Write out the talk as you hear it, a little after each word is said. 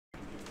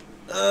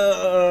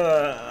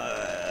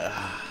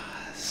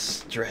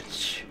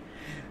Stretch.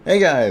 Hey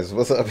guys,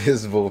 what's up?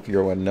 It's Volf,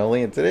 your one and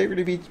only, and today we're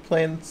going to be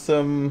playing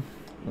some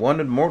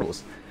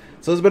 1mmortals.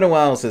 So it's been a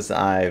while since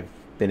I've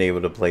been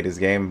able to play this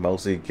game,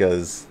 mostly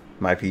because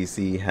my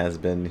PC has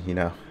been, you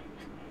know,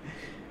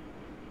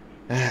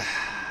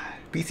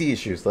 PC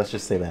issues, let's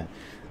just say that.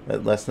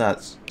 Let's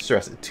not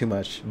stress it too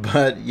much.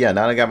 But yeah,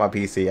 now that I got my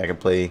PC, I can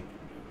play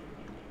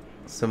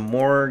some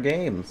more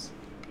games.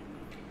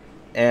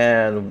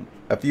 And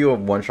a few of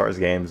 1mmortals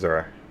games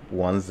are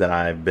ones that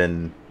I've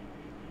been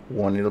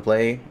wanting to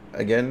play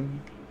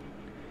again.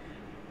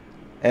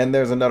 And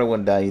there's another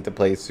one that I need to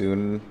play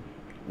soon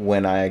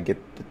when I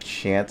get the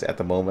chance. At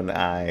the moment,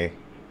 I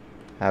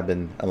have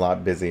been a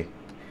lot busy.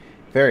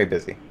 Very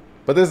busy.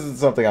 But this is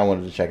something I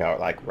wanted to check out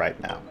like right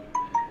now.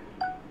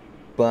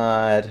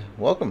 But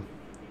welcome.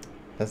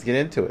 Let's get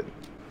into it.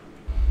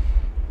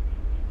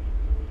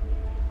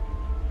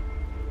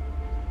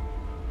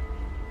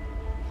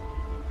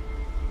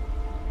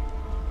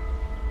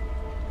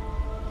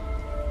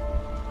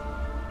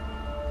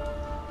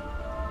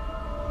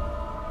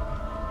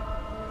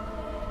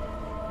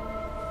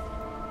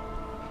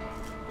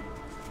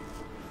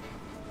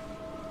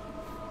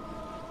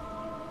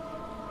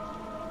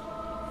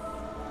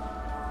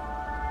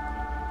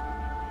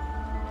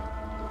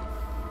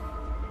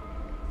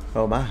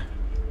 Oh my.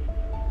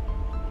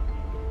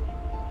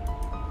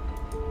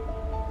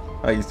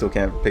 Oh, you still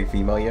can't pick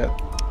female yet?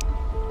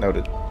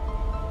 Noted.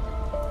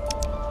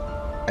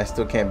 I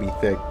still can't be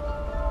thick.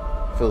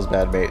 Feels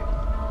bad, mate.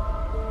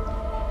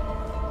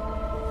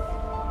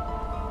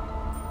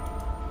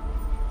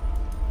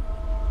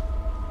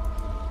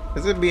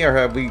 Is it me or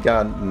have we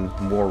gotten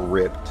more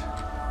ripped?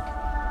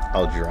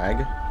 I'll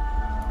drag.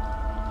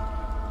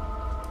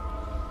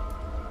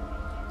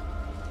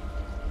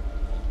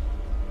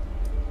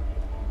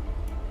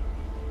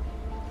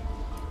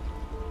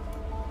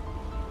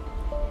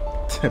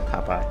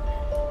 Popeye.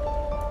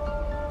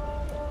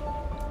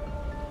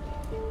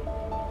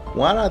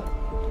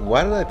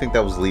 Why did I think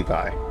that was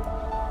Levi? I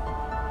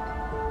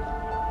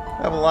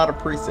have a lot of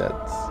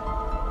presets.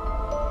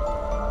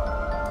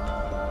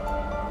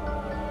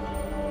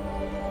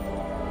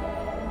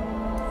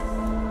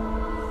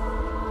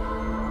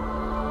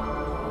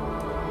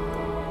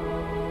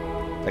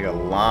 Like a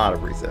lot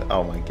of presets.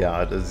 Oh my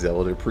god, a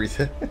Zelda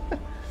preset.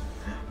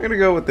 I'm gonna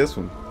go with this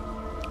one.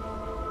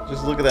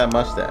 Just look at that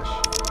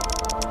mustache.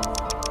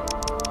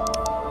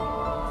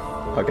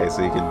 Okay,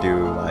 so you can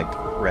do like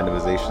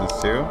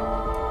randomizations too.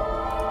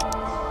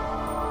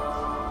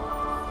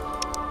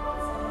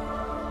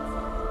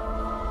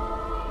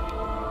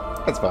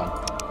 That's fun.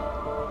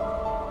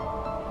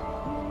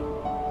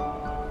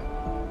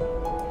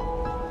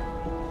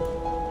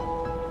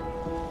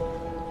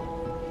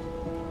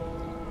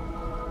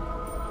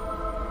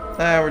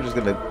 We're just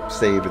gonna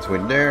stay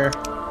between there.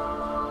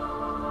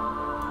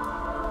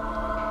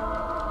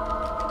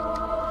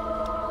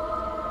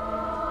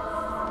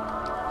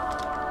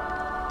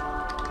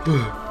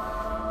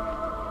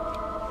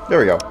 There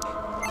we go.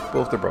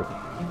 Both are broken.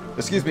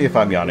 Excuse me if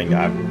I'm yawning.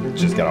 I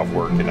just got off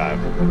work and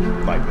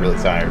I'm like really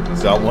tired.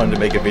 So I wanted to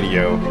make a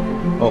video.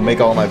 Oh, make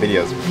all my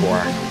videos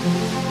before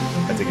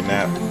I take a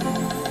nap.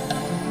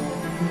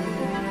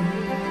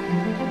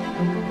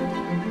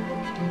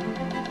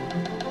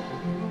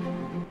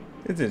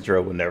 This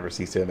intro will never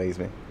cease to amaze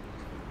me.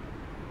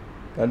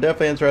 I'm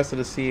definitely interested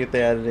to see if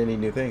they added any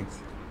new things.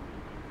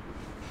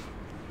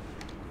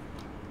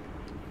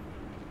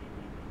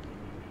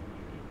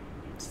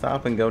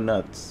 Stop and go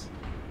nuts.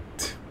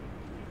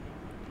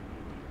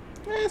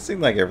 It seems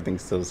like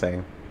everything's still the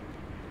same.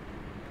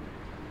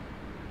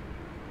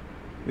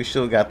 We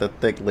still got the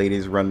thick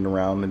ladies running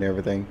around and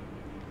everything.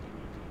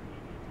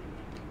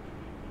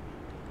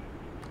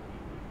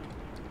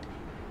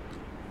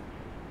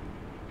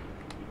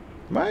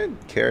 Am I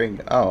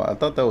carrying... Oh, I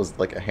thought that was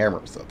like a hammer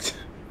or something.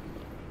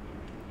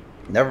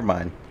 Never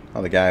mind.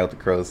 Oh, the guy with the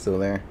crow is still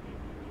there.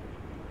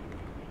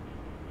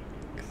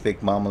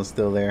 Thick mama's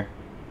still there.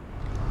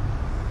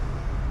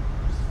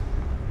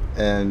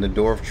 And the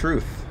door of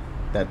truth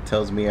that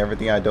tells me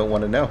everything I don't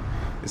want to know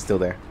is still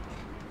there.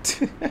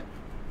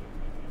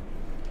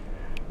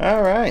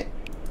 Alright.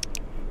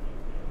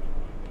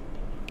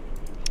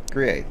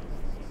 Great.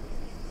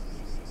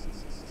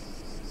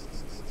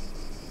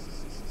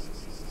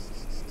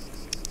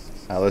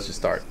 Let's just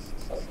start.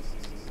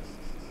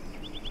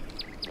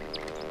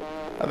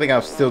 I think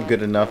I'm still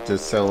good enough to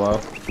solo.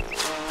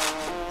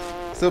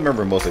 Still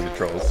remember most of the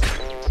controls.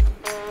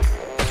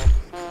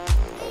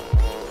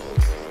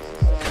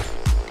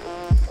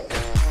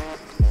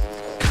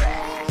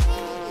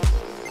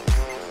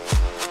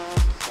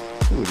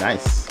 Ooh,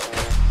 nice.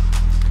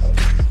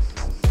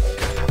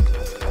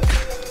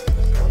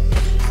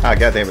 Ah,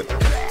 god damn it.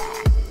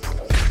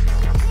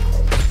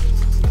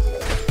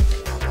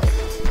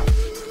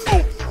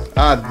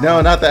 Ah, no,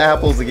 not the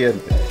apples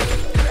again.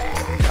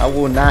 I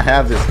will not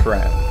have this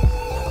crap.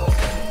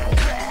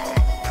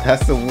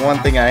 That's the one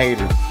thing I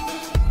hated.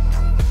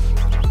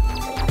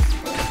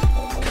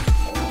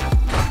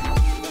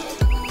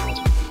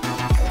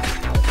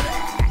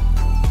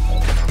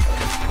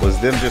 was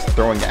them just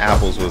throwing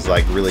apples was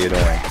like really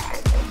annoying.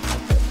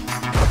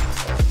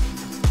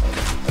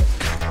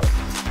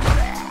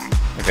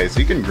 Okay, so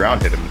you can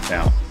ground hit him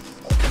now.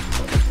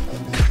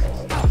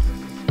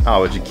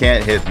 Oh, but you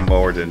can't hit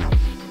more than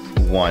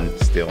one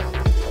still.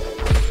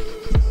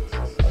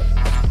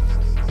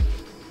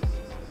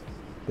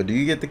 But do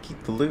you get to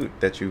keep the loot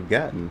that you've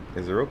gotten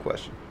is the real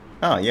question.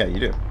 Oh, yeah, you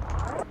do.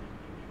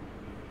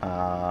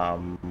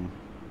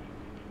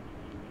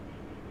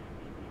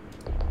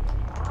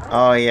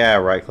 Oh, yeah,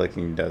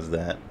 right-clicking does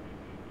that.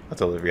 I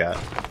totally forgot.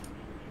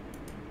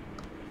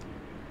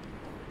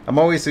 I'm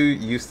always so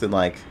used to,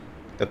 like,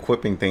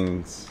 equipping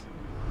things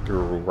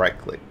through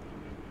right-click.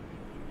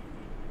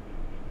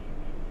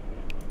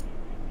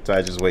 So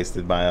I just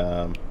wasted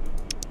my,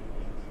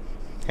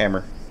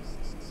 hammer.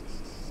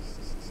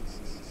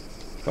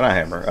 Well, not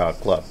hammer,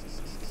 club.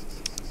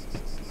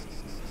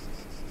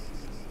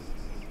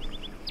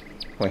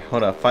 Wait,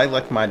 hold up. If I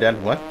elect my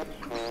identity, what?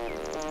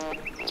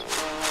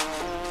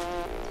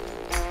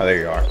 Oh, there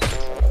you are.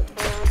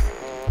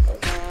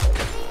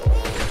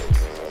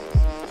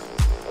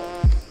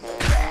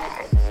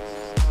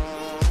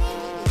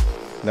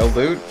 No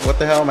loot? What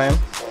the hell, man?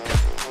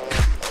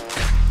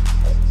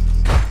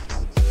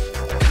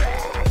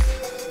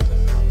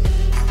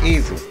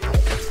 Easy.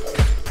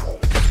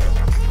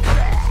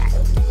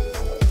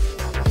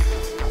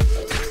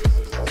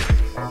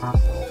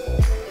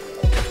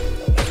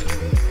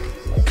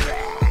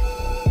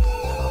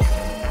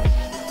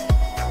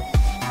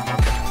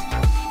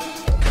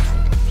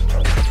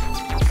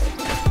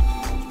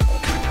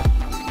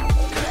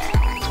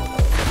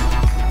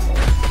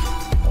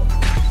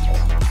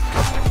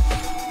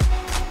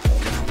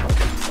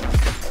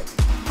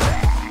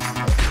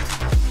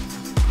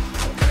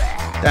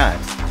 Die.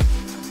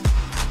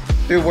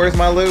 Dude, where's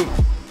my loot?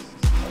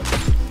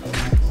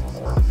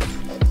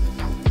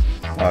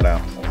 Oh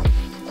no.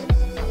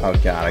 Oh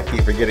god, I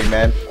keep forgetting,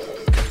 man.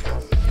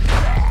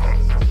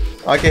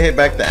 Oh, I can hit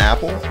back the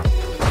apple?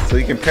 So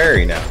you can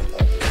parry now.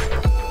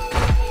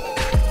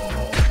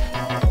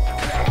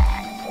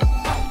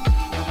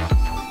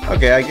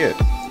 Okay, I get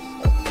it.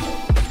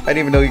 I didn't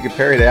even know you could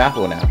parry the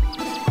apple now.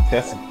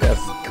 That's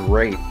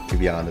great, to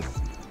be honest.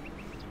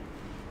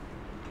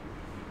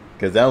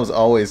 Because that was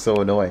always so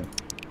annoying.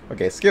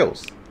 Okay,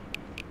 skills.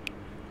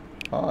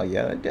 Oh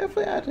yeah, they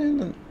definitely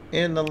added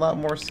in a lot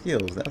more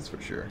skills, that's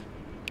for sure.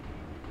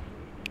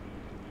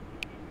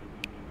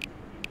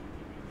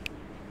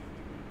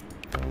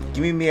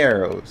 Give me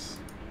arrows.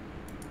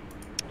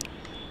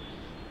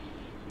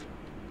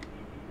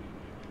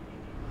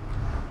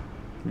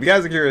 If you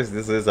guys are curious,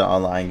 this is an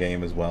online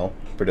game as well.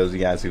 For those of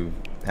you guys who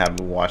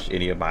haven't watched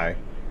any of my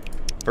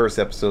first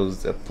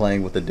episodes of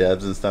playing with the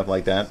devs and stuff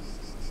like that.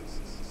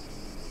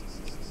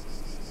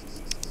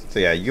 So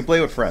yeah, you can play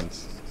with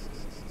friends.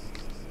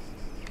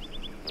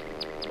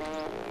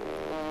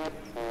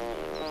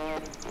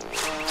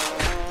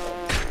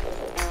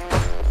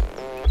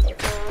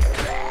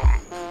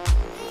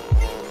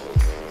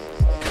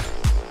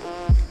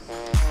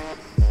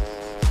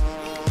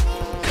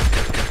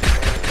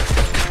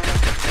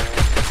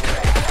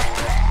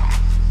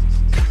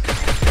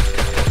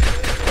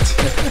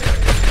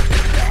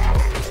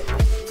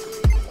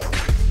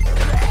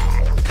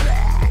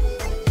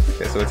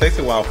 So it takes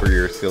a while for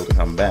your skill to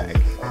come back.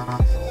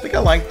 I think I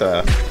like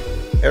the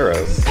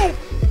arrows.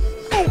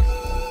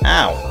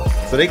 Ow!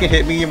 So they can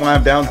hit me when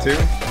I'm down too?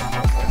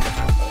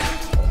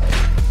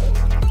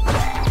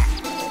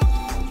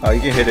 Oh, you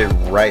can hit it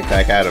right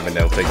back at them and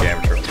they'll take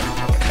damage from it.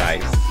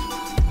 Nice.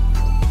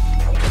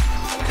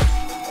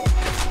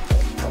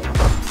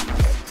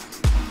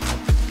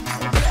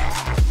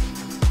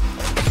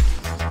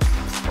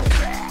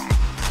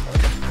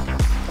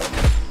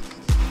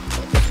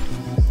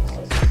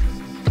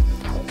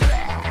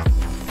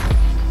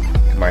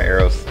 My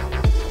arrows.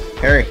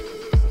 Harry!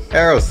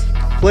 Arrows!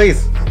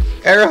 Please!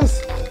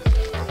 Arrows!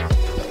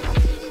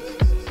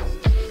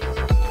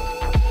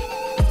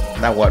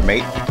 Not what,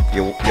 mate?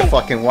 You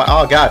fucking what?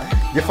 Oh god!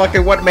 You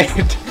fucking what, mate?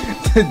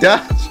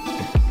 Dodge!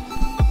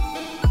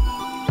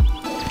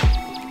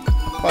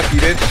 Fuck you,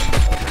 bitch!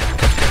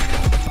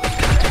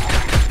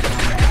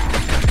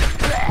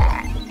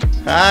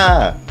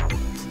 Ah!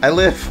 I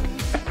live!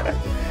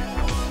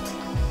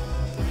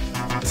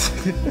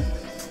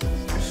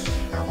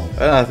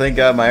 Thank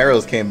God my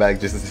arrows came back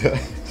just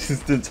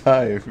in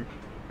time.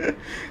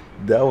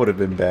 That would have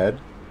been bad.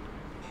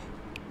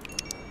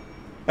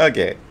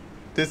 Okay,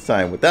 this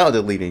time without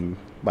deleting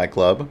my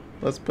club,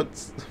 let's put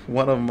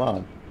one of them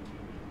on.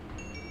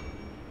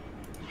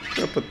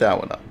 I'll put that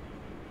one on.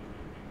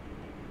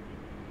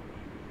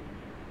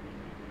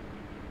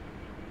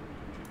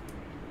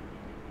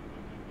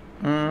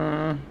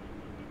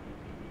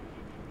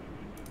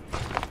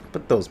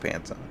 Put those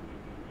pants on.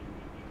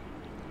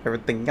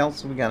 Everything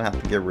else we're gonna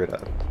have to get rid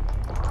of.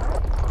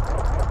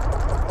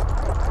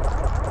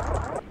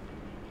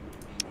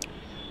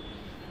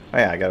 Oh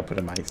yeah, I gotta put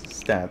in my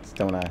stats,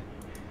 don't I?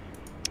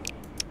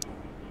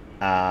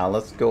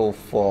 Let's go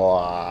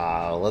for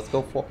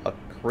a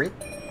crit.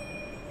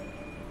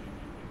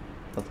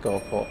 Let's go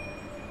for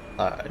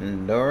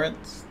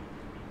Endurance.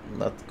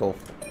 Let's go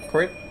for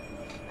crit.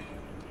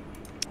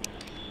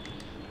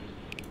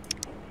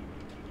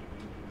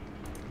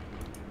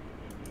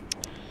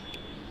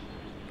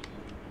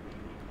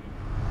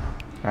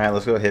 Alright,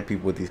 let's go hit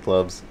people with these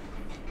clubs.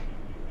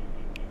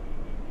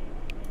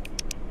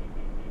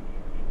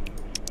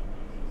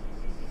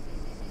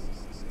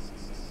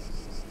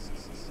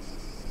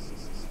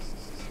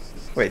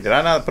 Wait, did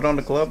I not put on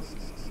the club?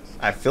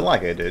 I feel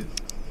like I did.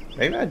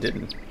 Maybe I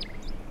didn't.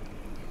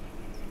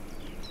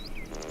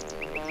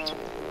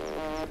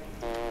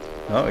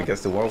 Oh, I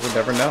guess the world would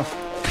never know.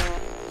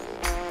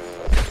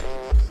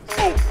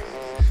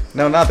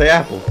 No, not the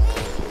apple.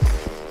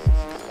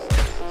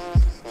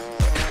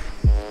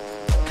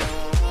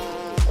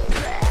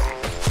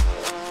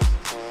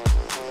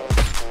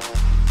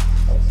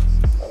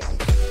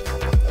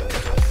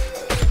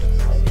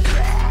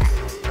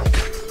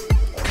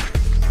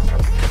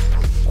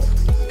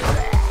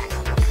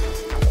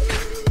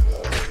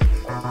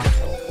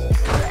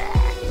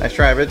 Nice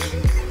try, bitch.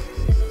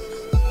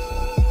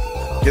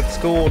 Get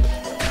schooled.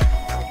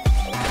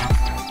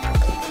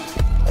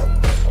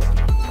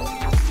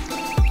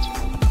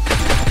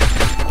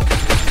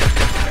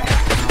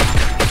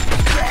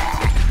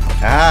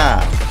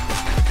 Ah.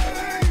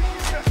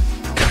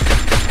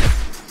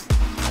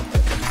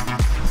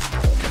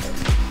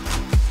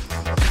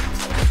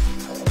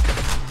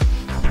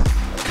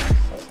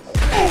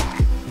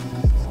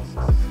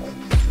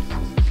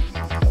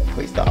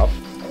 Please stop.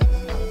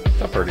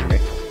 Stop hurting me.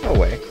 No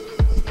way.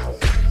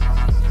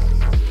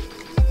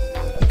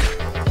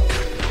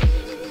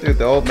 Dude,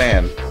 the old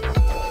man.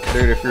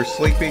 Dude, if you're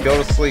sleepy,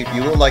 go to sleep.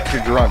 You look like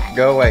you're drunk.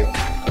 Go away.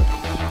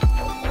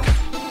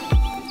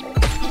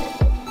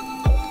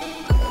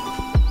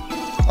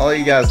 All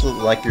you guys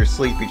look like you're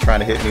sleepy trying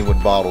to hit me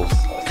with bottles.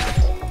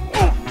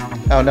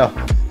 Oh no.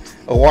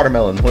 A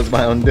watermelon was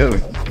my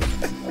undoing.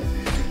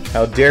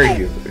 How dare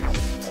you?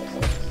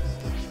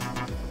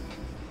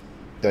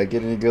 Did I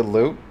get any good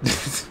loot?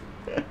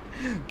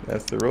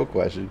 That's the real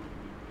question.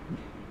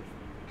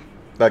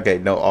 Okay,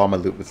 no, all my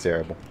loot was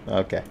terrible.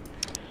 Okay.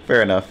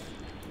 Fair enough.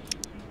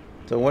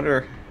 So I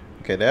wonder...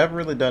 Okay, they haven't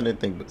really done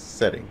anything but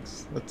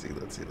settings. Let's see.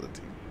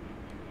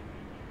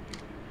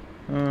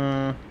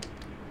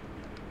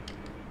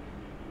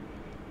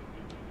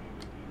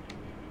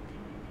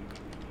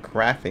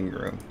 Crafting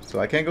room. So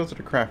I can't go to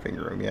the crafting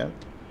room yet.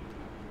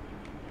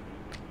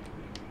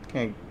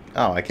 Can't...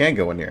 Oh, I can't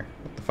go in here.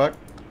 What the fuck?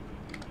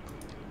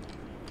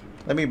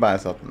 Let me buy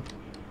something.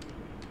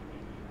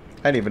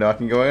 I didn't even know I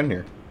can go in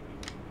here.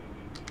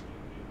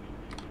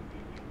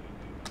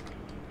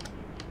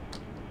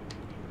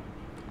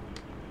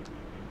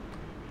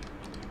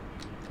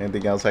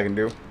 Anything else I can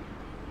do?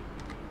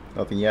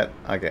 Nothing yet?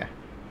 Okay.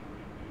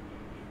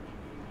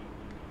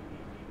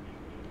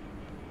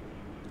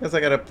 Guess I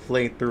gotta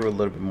play through a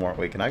little bit more.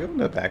 Wait, can I go in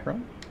the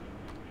background?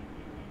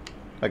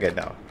 Okay,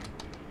 no.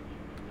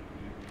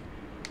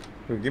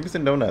 Dude, give me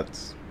some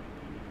donuts.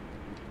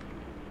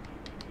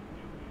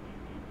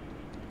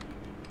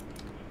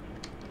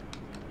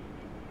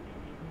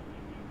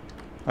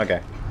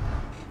 Okay.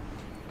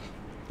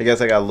 I guess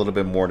I got a little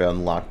bit more to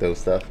unlock those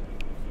stuff.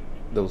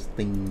 Those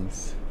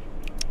things.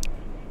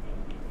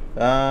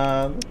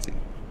 Let's see.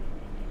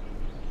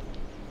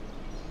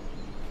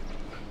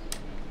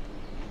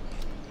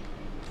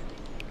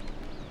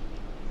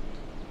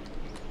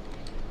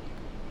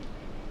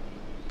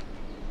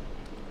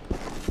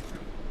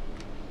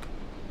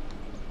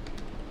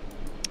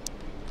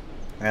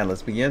 Alright,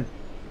 let's begin.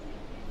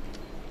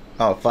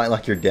 Oh, fight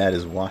like your dad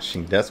is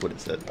washing. That's what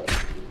it said.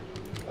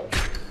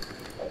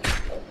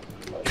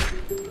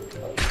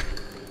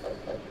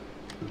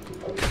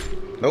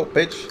 Nope,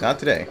 bitch. Not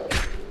today.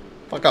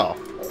 Fuck off,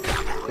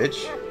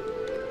 bitch.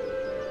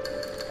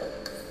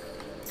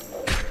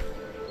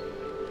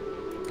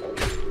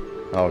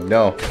 Oh,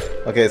 no.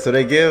 Okay, so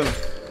they give...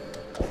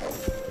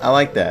 I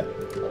like that.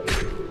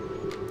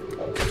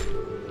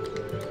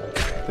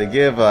 They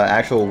give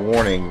actual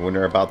warning when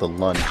they're about to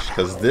lunge.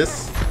 Because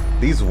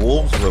these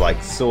wolves were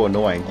like so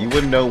annoying. You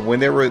wouldn't know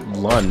when they would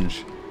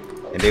lunge.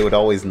 And they would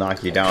always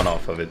knock you down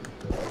off of it.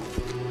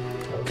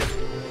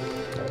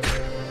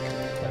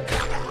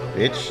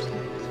 Bitch.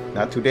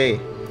 Not today.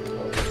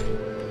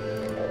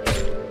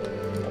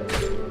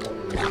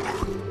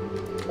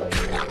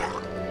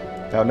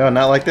 Oh no,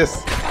 not like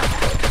this.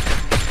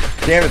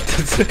 Damn it.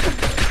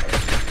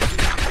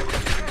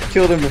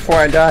 Killed him before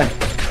I die.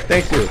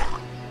 Thank you.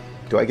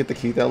 Do I get to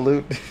keep that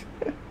loot?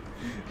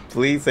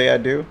 Please say I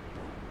do.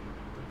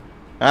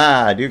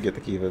 Ah, I do get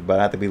to keep it, but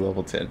I have to be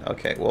level 10.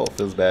 Okay, well, it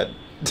feels bad.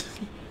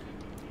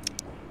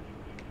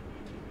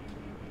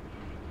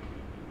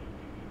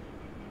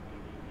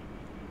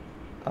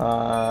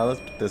 Let's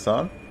put this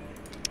on.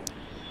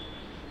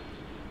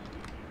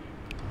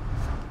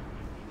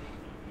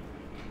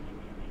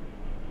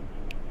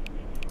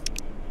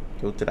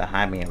 Go to the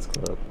High Man's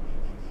Club.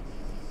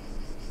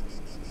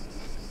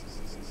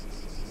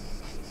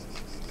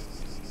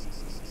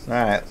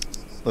 Alright,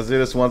 let's do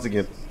this once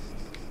again.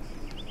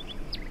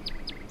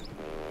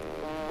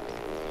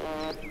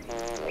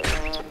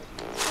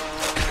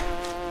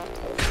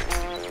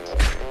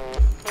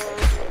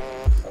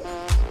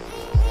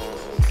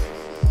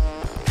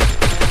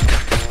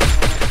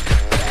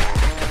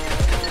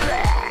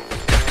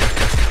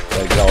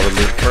 Gotta get all the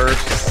loot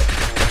first.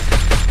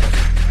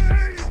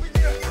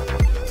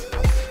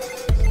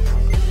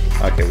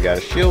 Okay, we got a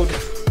shield.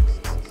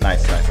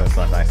 Nice, nice, that's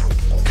not nice.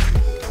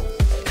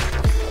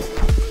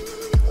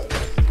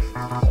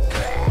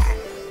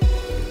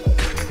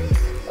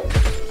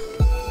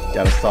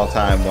 Gotta stall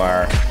time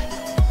while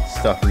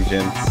stuff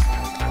regens.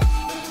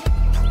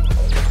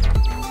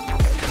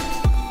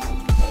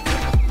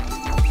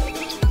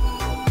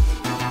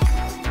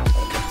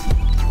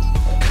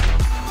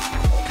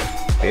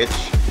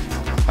 Bitch.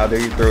 How dare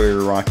you throw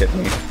your rock at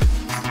me?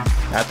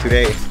 Not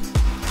today.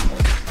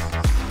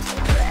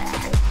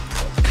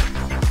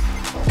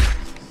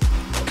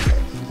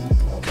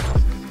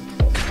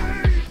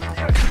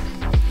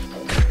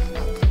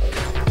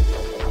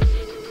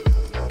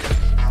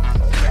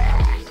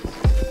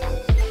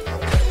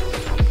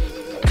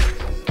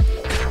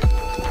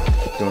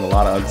 Doing a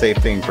lot of unsafe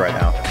things right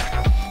now.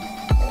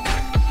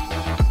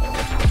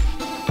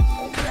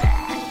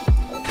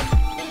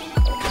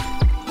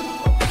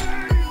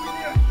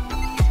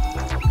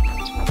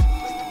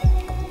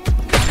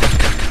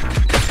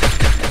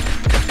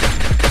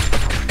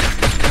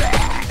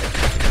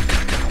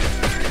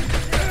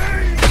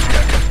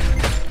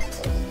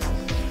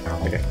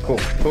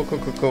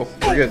 Cool.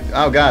 We're good.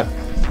 Oh god.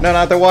 No,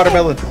 not the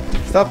watermelon.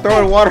 Stop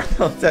throwing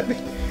watermelons at me.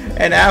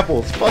 And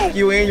apples. Fuck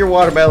you and your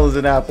watermelons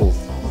and apples.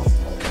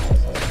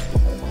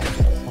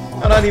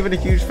 I'm not even a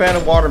huge fan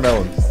of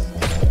watermelons.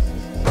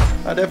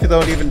 I definitely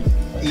don't even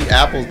eat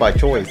apples by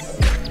choice.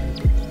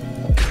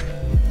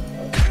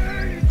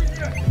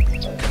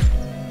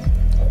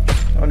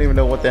 I don't even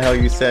know what the hell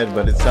you said,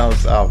 but it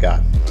sounds... Oh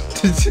god.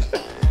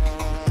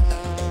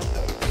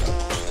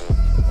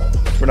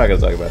 We're not gonna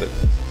talk about it.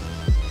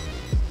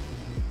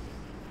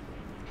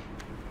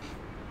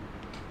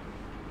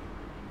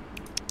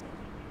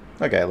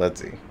 Okay, let's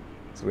see.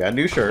 So we got a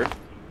new shirt.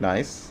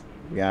 Nice.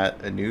 We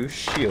got a new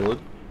shield.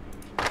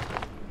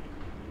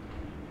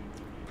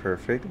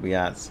 Perfect. We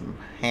got some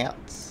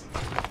hats.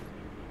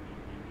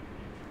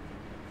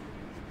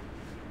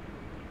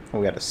 Oh,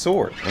 we got a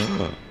sword.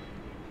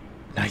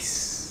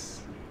 Nice.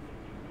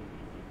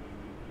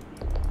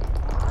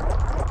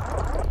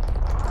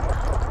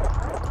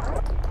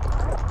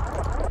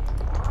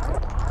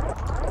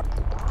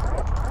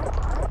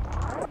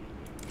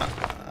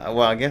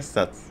 Well, I guess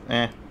that's...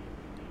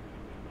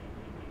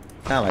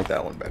 I like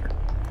that one better.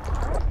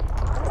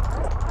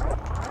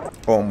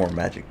 Oh, more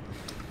magic.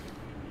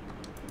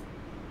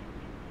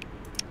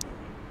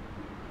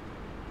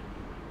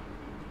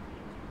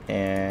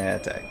 And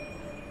attack.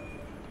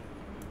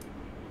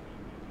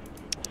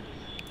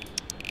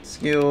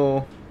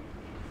 Skill.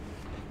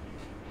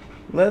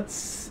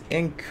 Let's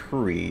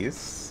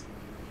increase.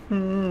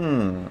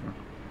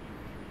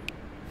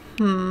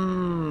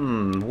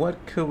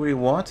 What could we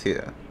want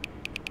here?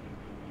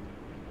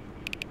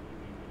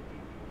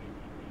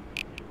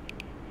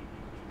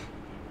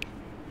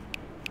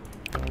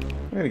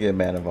 We're gonna get a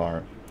man of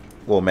arms.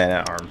 Well, man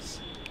at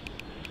arms.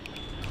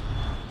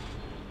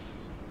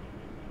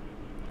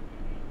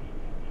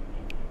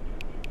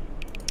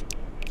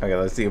 Okay,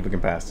 let's see if we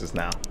can pass this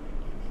now.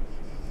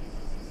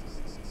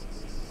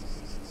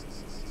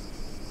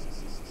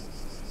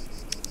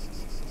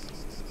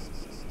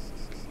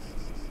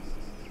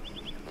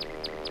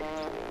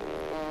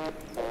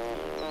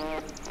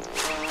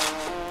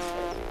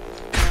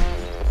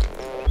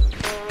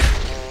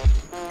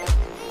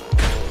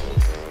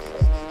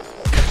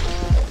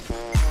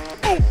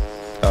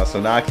 So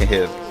now I can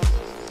hit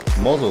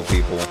multiple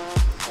people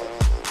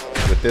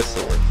with this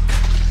sword.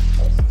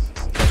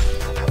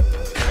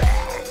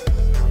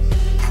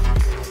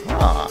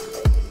 Ah.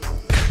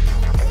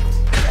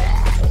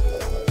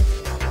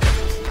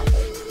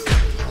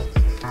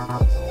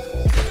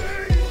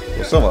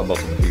 Well, somewhat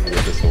multiple people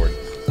with this sword.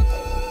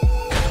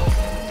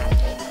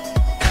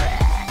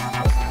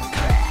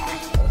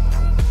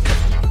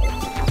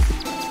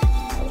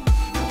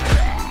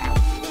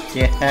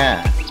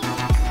 Yeah.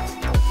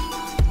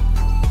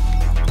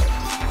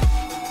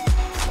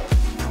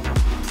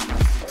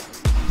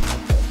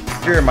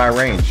 You're in my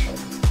range.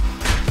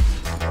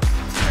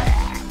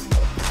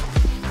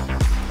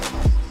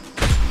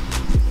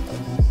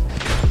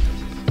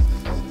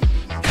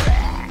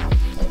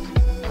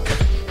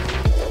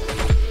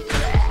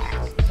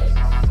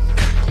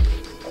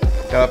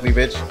 Get off me,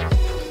 bitch.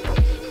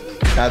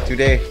 Not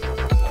today.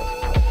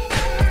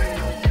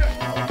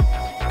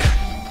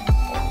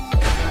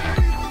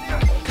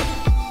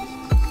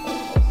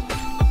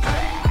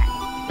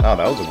 Oh,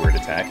 that was a weird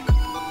attack.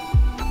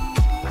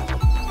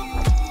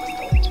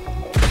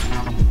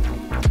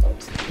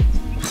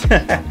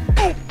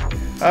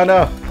 Oh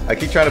no, I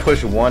keep trying to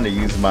push one to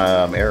use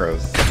my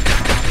arrows.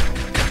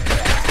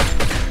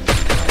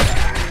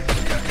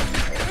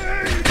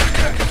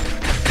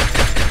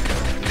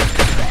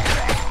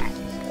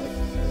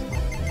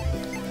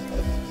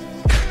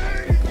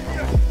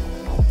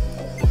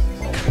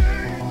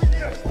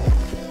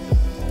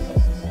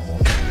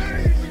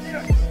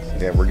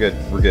 Yeah, we're good.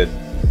 We're good.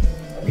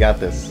 We got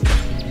this.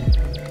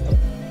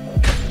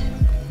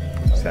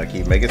 Just gotta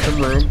keep making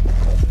some room.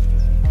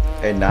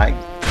 And not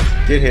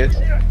get hit.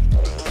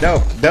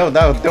 No, no,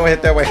 no, don't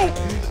hit that way.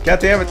 God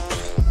damn it.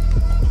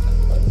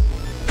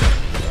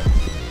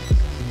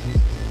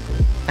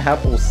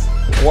 Apples,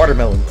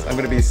 watermelons. I'm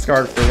gonna be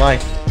scarred for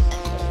life.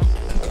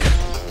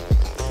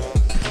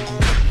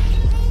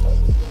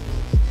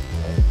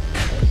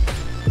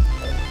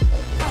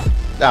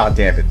 Oh,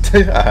 damn it.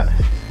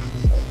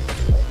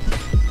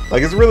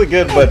 Like, it's really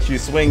good, but you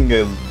swing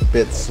a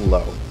bit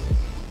slow.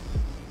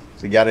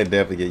 So you gotta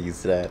definitely get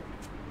used to that.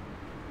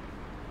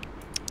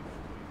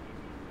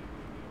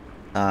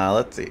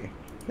 Let's see.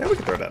 Yeah, we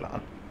can throw that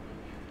on.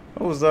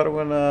 What was the other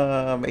one?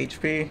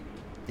 HP?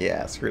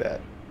 Yeah, screw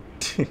that.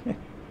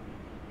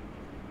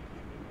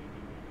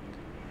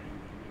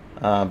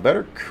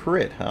 Better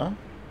crit, huh?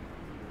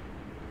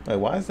 Wait,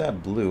 why is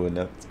that blue and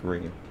that's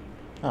green?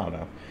 I don't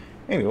know.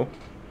 Anyway.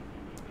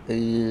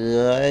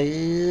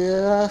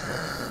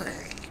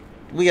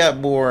 We got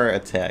more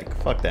attack.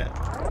 Fuck that.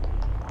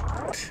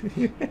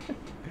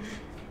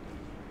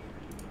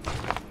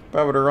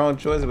 Probably the wrong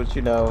choice, but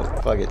you know,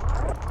 fuck it.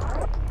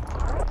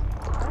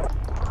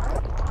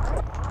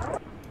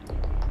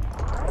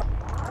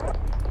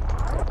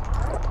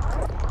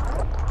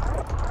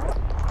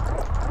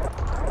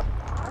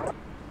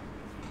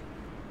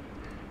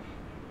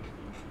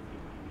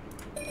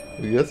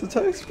 We got the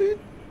attack speed?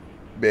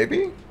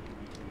 Maybe?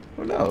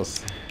 Who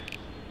knows?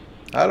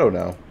 I don't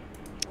know.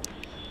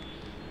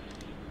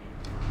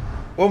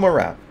 One more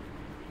round.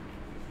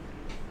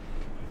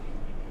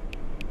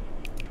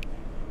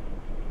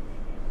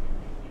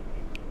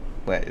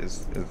 Wait,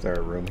 is there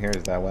a room here?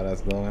 Is that why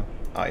that's glowing?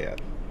 Oh, yeah.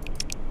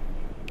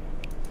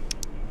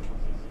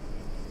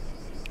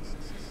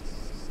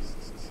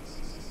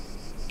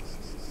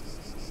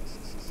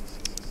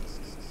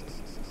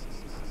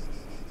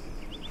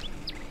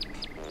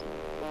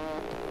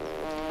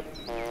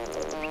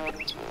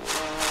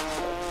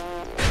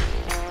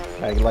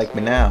 How you like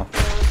me now?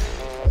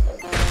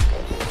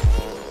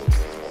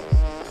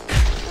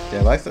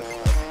 Yeah, like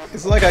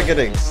it's like I get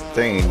an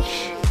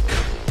exchange.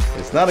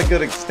 It's not a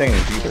good exchange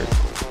either.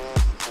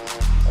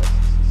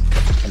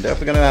 I'm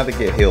definitely gonna have to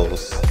get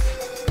heals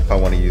if I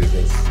want to use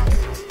this.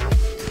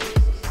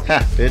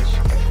 Ha, bitch.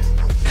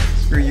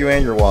 Screw you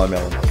and your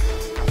watermelon.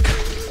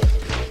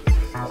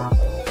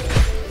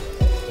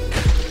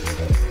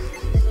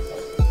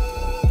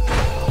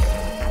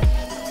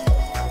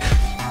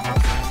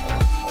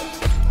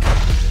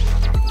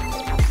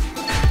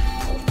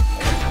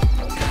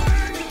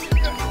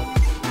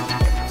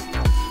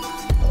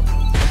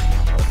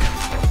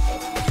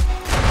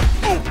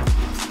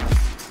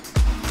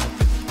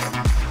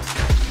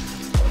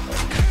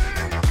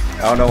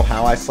 I don't know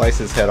how I slice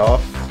his head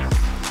off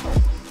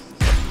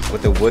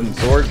with a wooden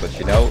sword, but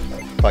you know,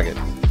 fuck it.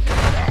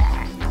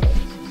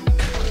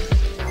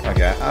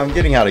 Okay, I'm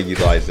getting how to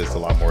utilize this a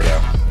lot more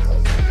though.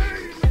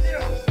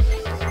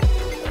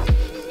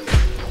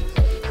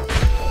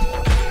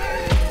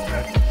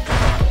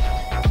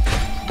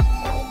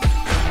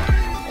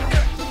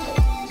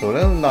 So it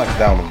only knocks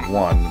down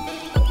one.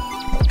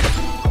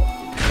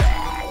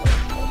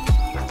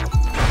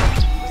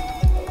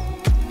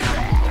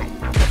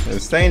 The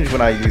exchange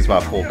when I use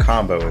my full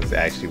combo is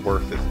actually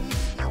worth it.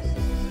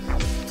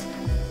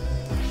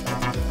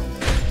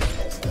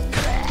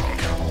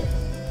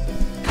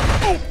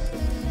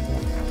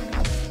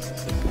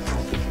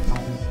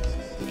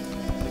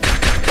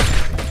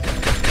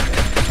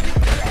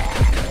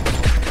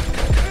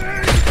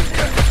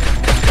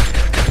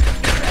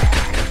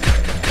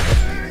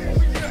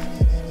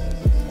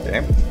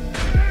 Okay.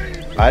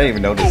 I didn't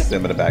even notice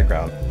them in the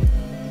background.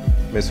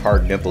 Miss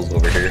Hard Nipples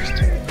over here.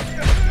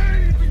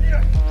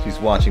 She's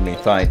watching me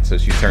fight, so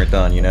she turned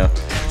on, you know?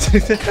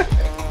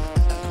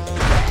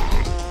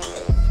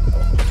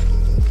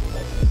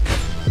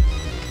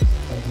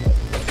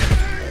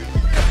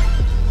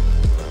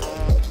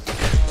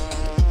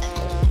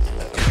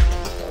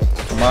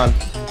 Come on.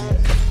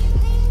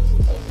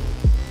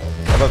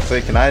 I'm about to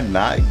say, can I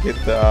not get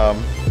the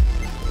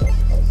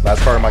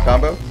last part of my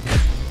combo?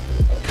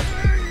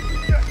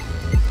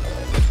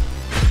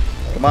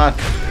 Come on.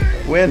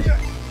 Win.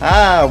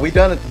 Ah, we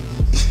done it.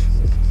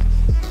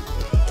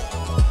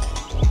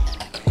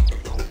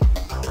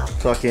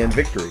 Fucking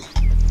victory.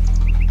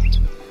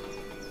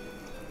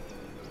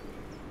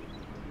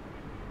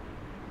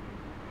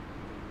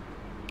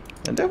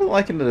 I'm definitely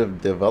liking the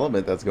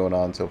development that's going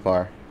on so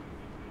far.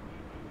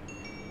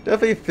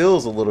 Definitely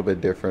feels a little bit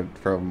different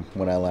from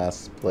when I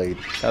last played,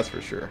 that's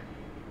for sure.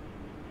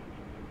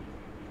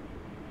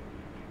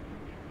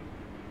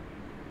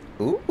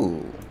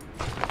 Ooh.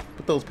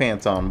 Put those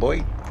pants on,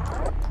 boy.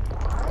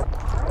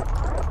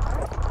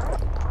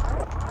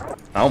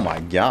 Oh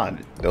my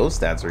god, those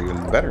stats are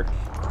even better.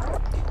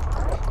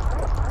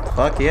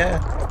 Fuck yeah.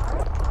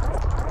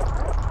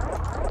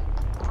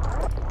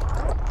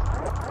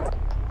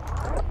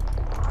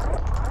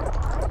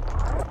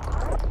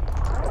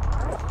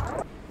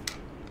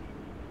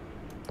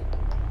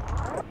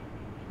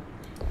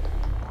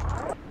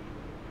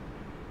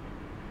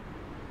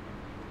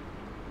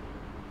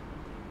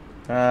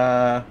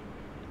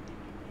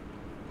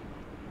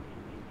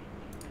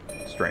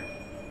 strength.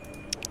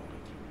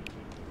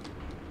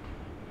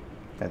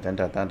 Dun, dun,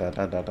 dun, dun, dun,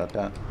 dun, dun, dun,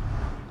 dun.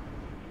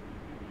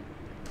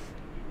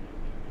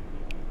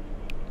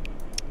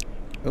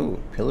 Ooh,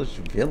 pillage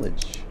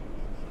village.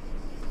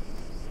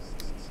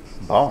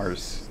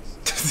 Bars.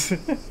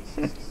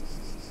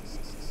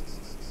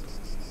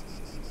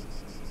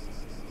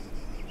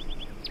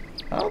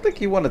 I don't think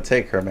you want to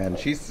take her, man.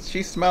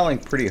 She's smiling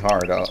pretty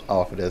hard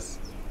off of this.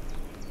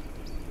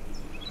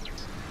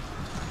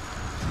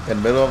 In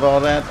the middle of all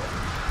that.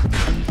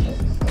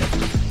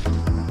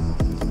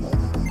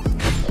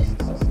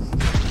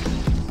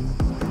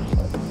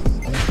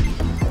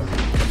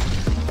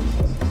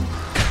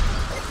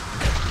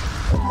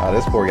 Oh,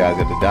 this poor guy's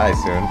going to die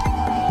soon.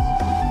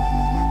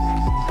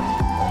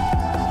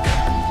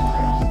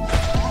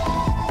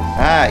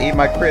 Ah, eat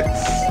my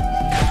crits.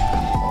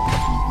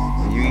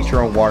 You eat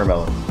your own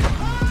watermelon.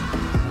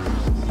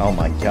 Oh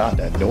my god,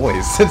 that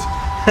noise.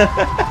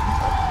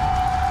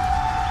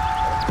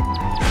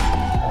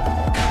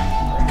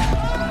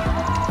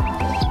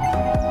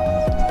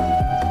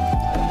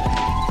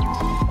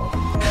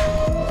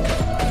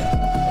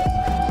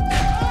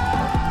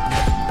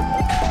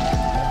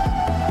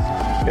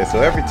 Okay,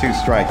 so every 2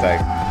 strikes I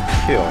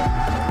kill.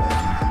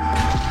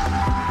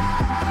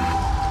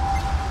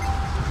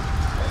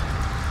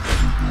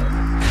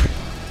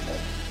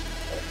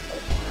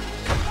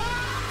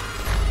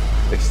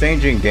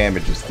 Exchanging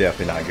damage is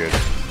definitely not good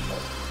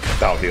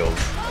without heals.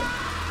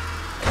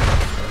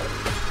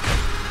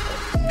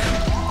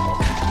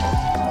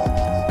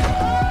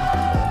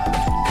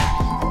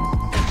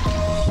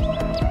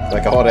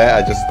 Like all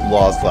that, I just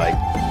lost like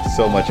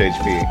so much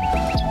HP.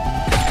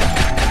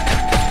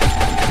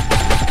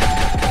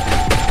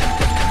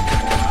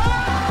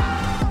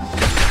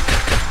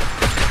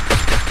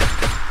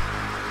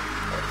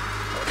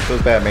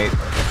 Feels bad, mate.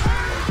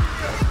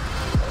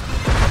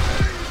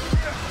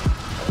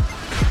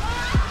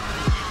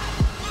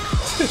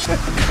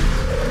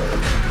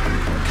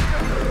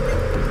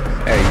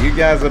 Hey, you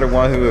guys are the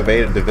one who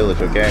evaded the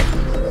village, okay?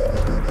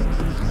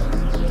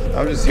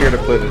 I'm just here to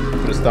put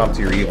a stop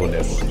to your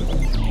evilness.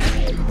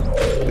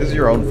 This is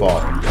your own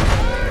fault.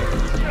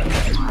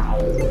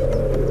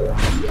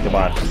 Come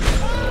on.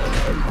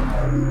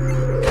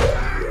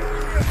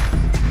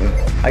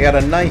 I got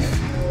a knife.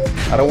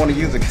 I don't want to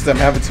use it because I'm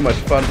having too much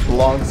fun with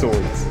long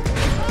swords.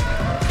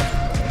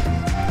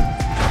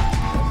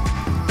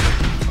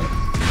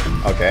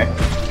 Okay.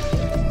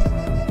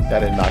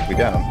 That didn't knock me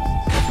down.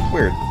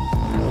 Weird.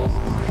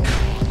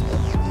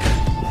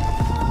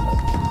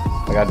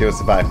 I gotta do is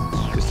survive.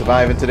 Just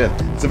survive into death.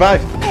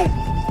 Survive!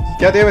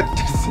 God damn it!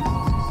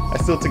 I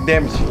still took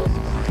damage.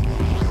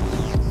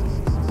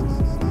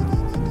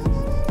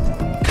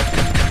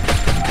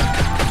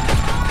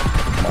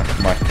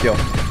 Come on, kill.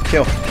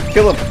 Kill him!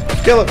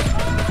 Kill him!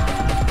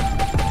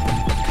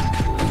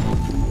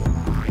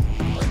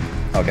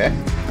 Okay.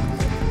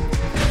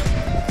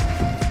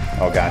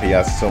 Oh god, he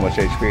has so much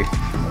HP.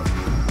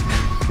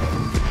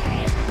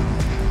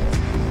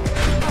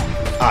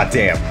 Ah,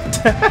 damn.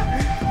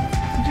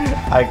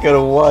 I could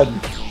have won.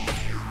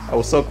 I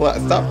was so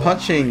glad. Stop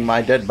punching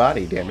my dead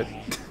body, damn it.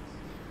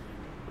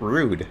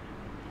 Rude.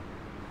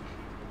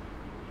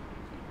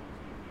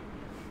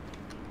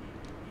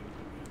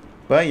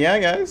 But yeah,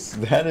 guys,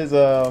 that is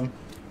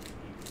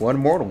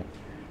 1mmortal.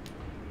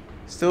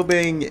 Still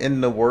being in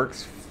the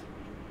works,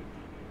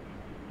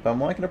 but I'm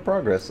liking the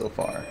progress so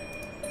far.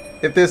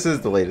 If this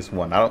is the latest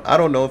one, I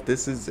don't know if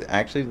this is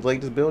actually the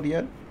latest build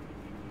yet.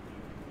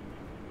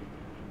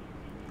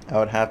 I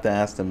would have to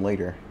ask them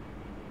later.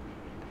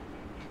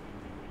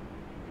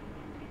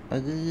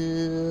 Fucking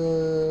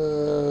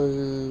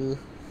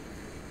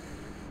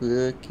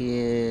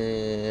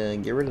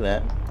get rid of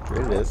that. Get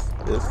rid of this.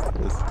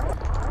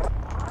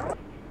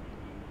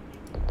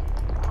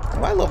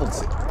 Am I level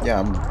 6? Yeah,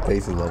 I'm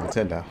basically level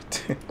 10 now.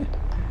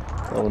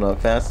 Leveling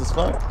up fast as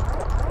fuck.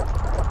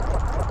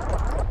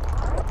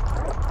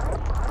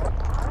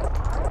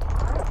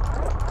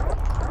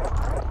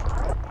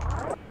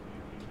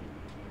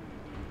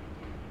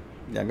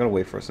 Yeah, I'm gonna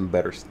wait for some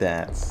better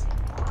stats.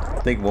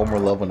 I think one more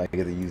level and I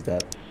get to use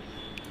that.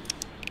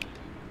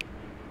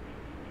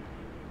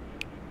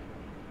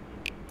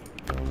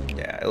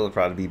 Yeah, it would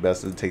probably be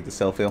best to take the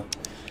self-heal.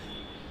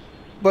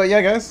 But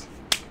yeah, guys,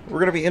 we're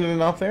gonna be ending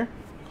it off there.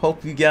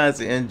 Hope you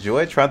guys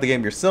enjoyed. Try the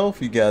game yourself.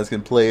 You guys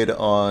can play it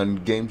on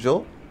Game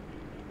Jolt.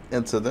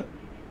 Until then,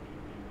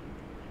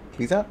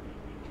 peace out.